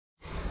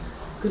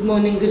Good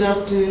morning, good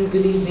afternoon,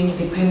 good evening,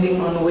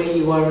 depending on where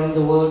you are in the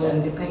world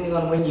and depending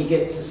on when you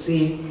get to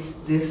see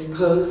this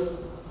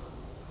post.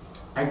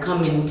 I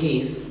come in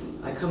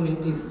peace. I come in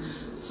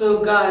peace.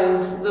 So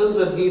guys, those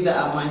of you that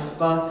are my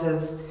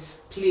Spartans,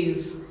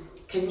 please,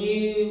 can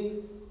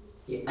you,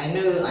 I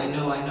know,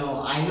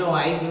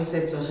 I even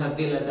said to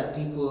Havila that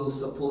people will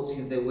support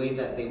you the way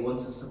that they want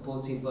to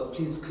support you, but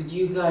please, could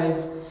you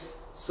guys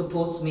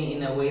support me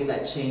in a way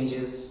that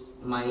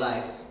changes my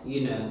life,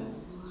 you know,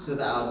 so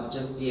that I'll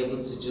just be able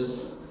to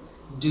just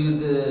do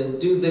the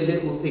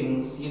little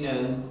things, you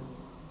know,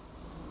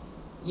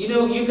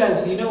 you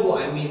guys, you know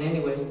what I mean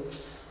anyway,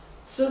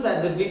 so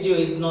that the video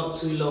is not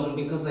too long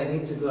because I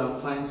need to go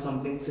and find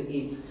something to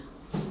eat.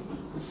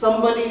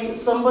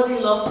 Somebody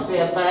lost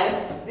their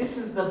bag. This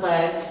is the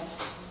bag.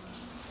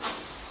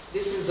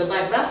 This is the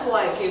bag. That's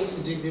why I came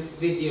to do this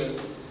video.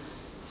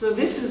 So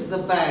this is the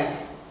bag.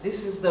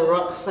 This is the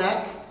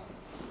rucksack.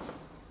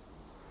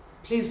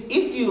 Please,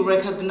 if you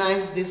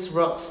recognize this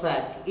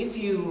rucksack, it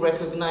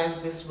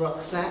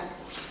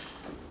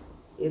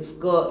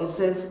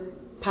says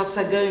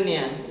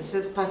Patagonia. It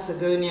says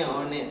Patagonia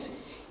on it.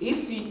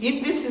 If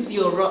this is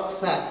your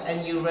rucksack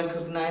and you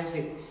recognize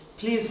it,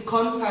 please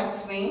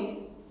contact me.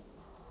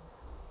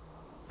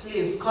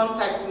 Please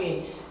contact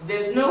me.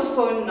 There's no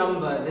phone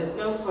number. There's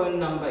no phone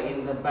number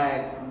in the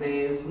bag.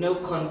 There's no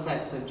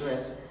contact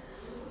address.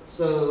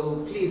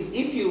 So please,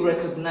 if you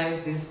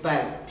recognize this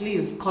bag,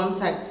 please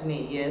contact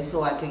me, yeah,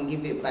 so I can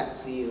give it back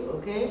to you,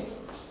 okay?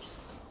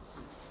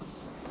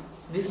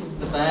 This is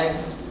the bag.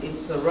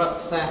 It's a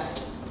rucksack,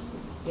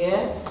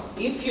 yeah?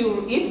 If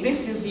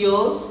this is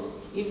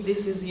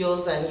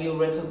yours and you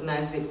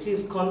recognize it,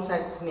 please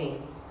contact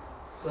me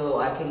so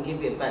I can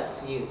give it back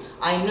to you.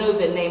 I know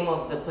the name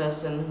of the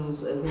person who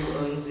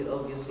owns it,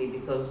 obviously,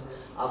 because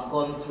I've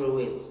gone through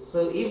it.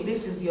 So if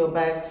this is your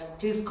bag,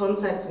 please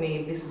contact me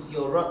if this is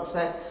your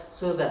rucksack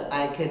so that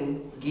I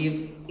can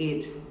give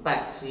it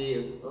back to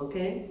you,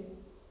 okay?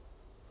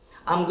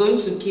 I'm going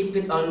to keep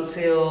it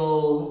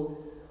until,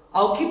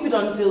 I'll keep it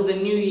until the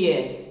new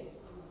year.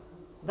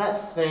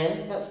 That's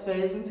fair,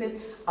 isn't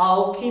it?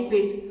 I'll keep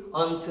it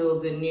until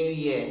the new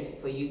year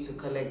for you to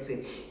collect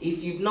it.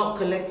 If you've not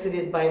collected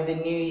it by the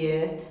new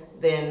year,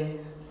 then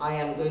I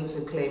am going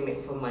to claim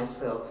it for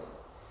myself.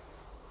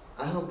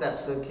 I hope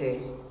that's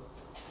okay.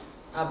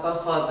 Abba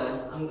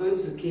Father, I'm going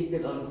to keep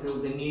it until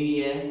the new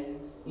year.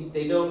 If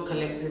they don't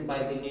collect it by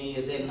the new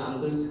year, then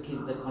I'm going to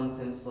keep the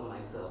contents for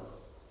myself.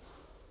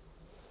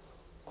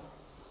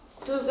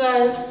 So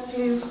guys,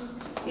 please,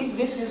 if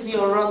this is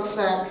your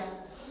rucksack,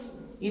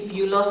 if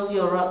you lost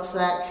your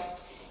rucksack,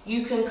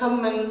 you can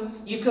come and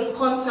you can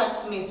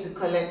contact me to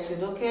collect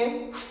it,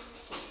 okay?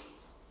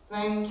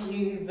 Thank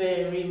you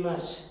very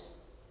much.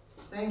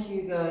 Thank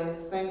you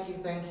guys. Thank you,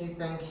 thank you,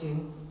 thank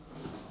you.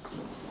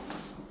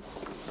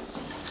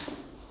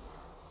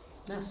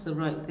 That's the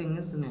right thing,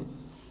 isn't it?